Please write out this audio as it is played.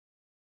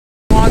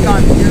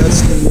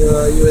That's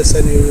the US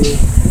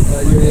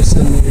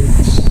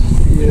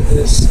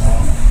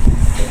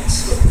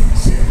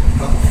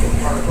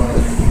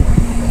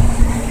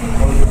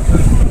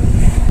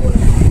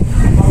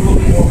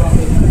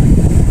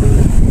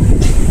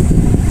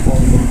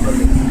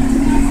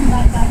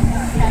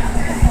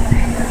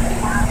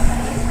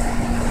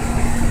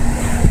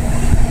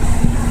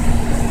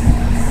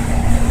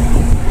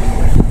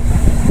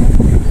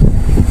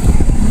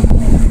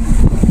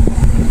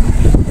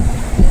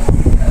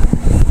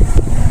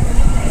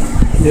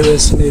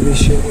Navy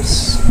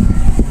ships.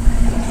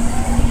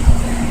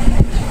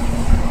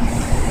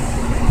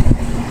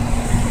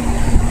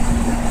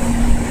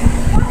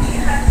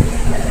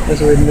 That's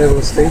where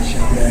Naval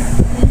Station there.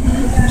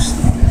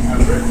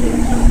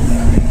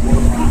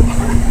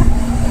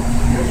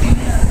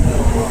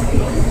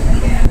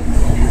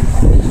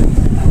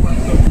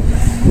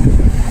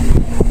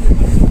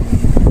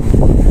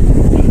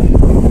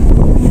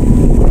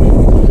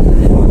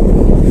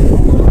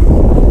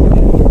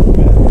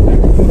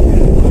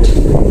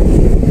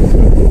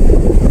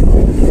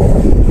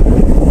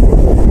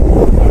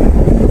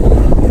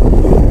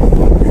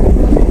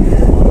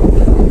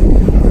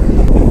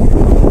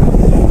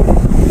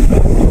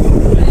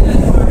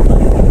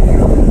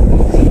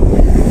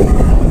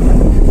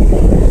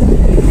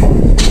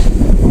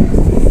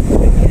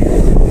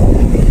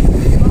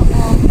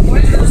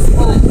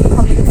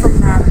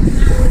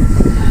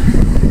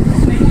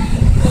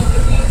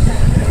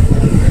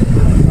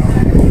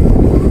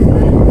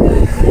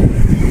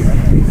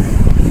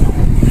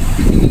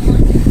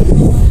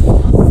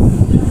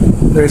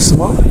 There's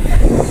smoke.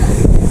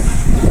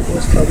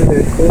 That's probably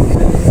their coke.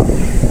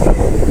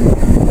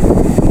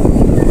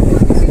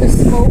 There's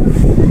smoke.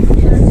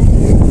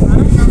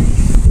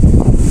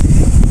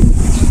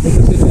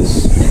 Because it is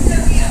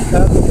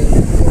happening.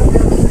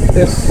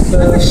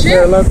 There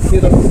are a lot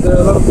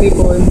of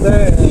people in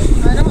there.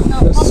 I don't know.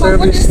 The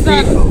service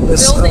people.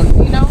 This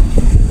building, you know?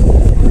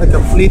 Like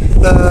a fleet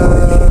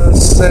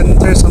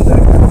center, something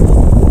like that.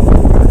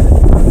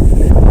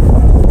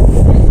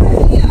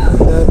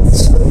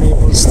 That's the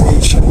naval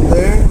station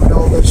there with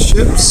all the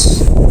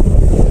ships.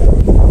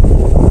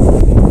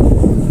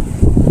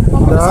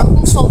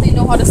 So they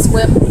know how to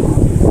swim.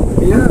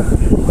 Yeah.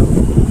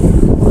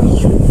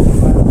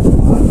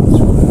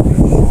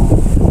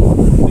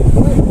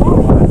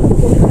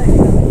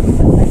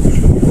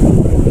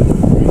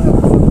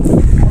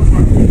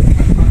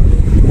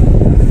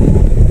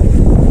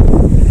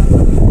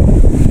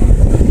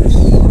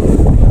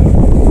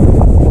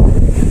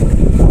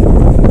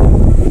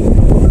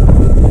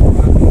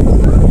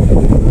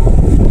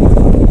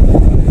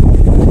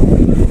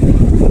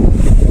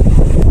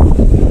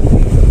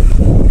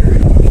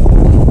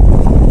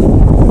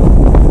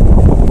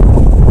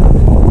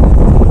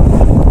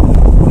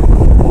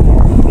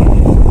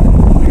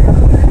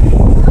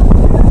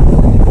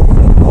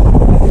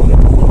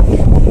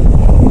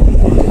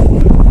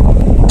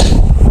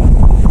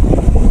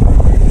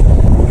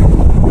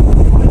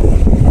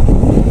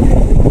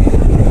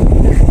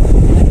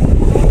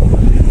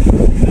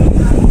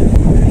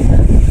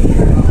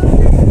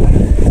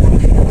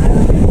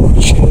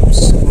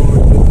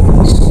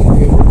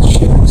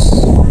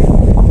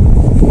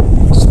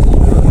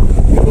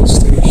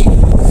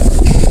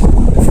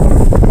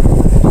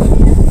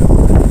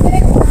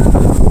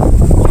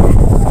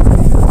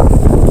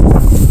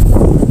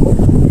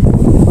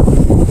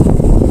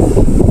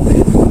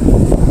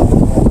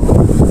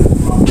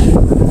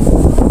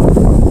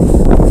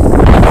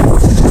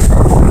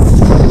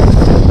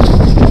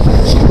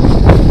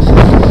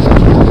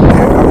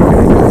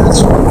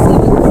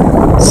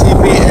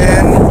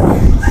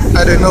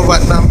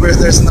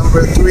 There's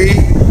number 3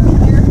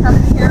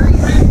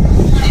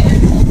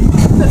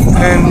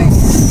 and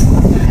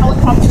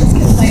helicopters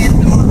can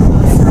land on the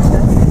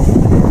surface.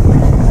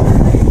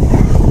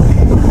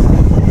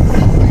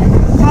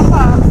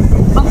 Papa,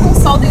 Uncle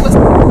Saldi was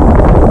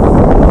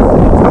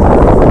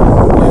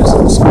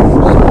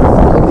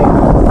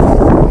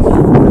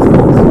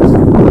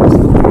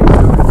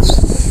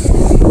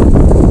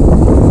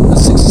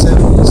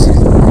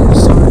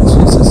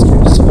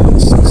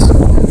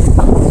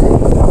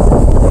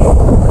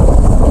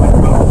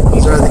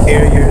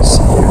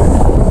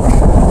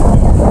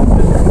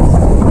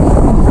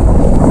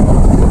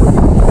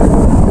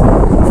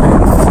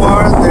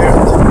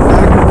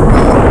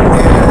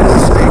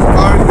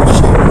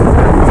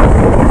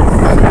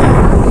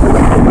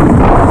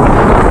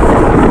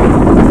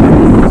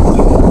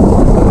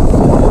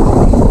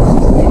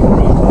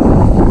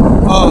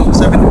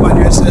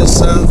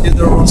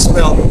Theodore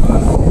Roosevelt.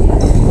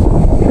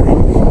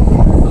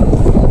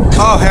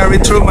 Oh, Harry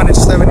Truman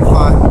is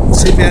 75.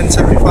 CBN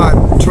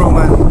 75.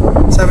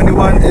 Truman.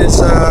 71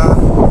 is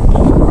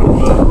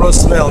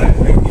Roosevelt.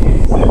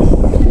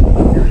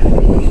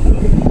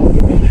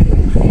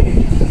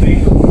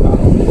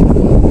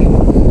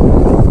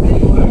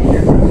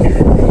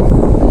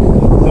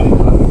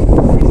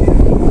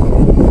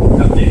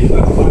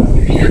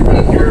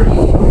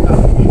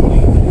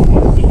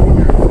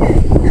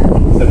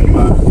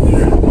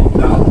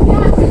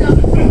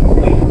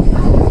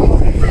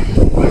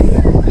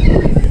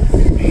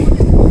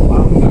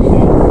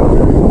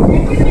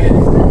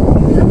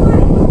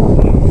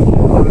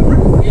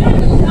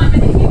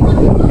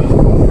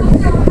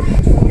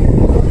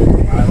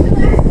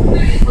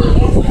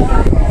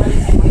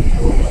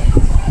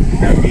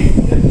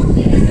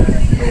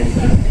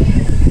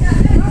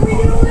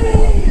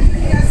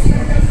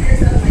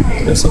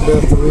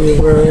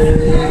 river,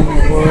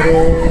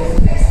 water.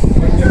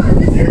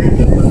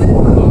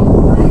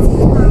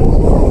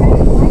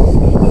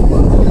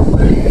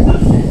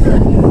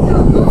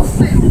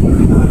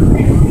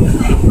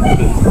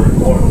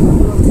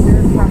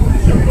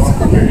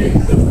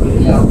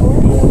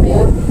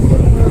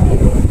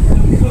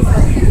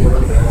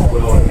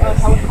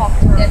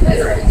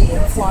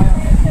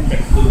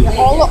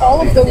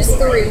 All of those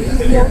three.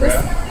 You notice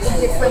the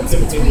difference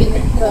between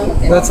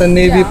the. That's a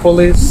Navy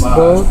police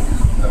boat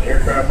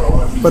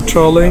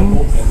patrolling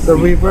the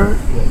river.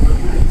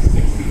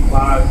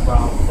 65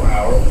 miles per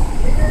hour.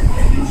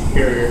 Each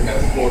carrier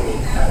has 4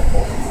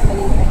 platforms.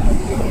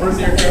 The first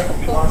aircraft to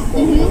be launched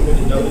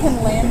You can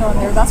land on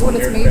there. That's what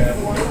it's made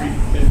for.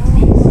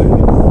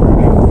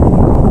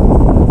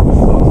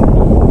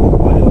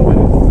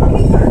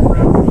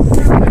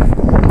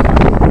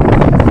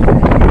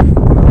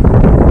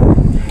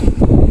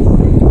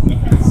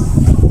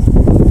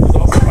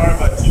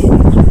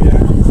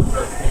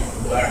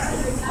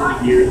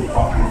 Years of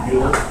fossil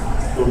fuel,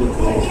 equivalent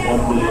to almost 1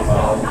 billion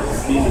miles of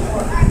steam.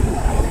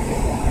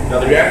 Now,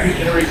 the reactors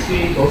generate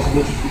steam, most of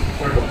which is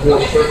turned to 4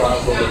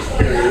 turbines over its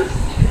carriers,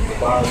 the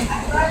bottom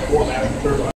 4 massive turbines.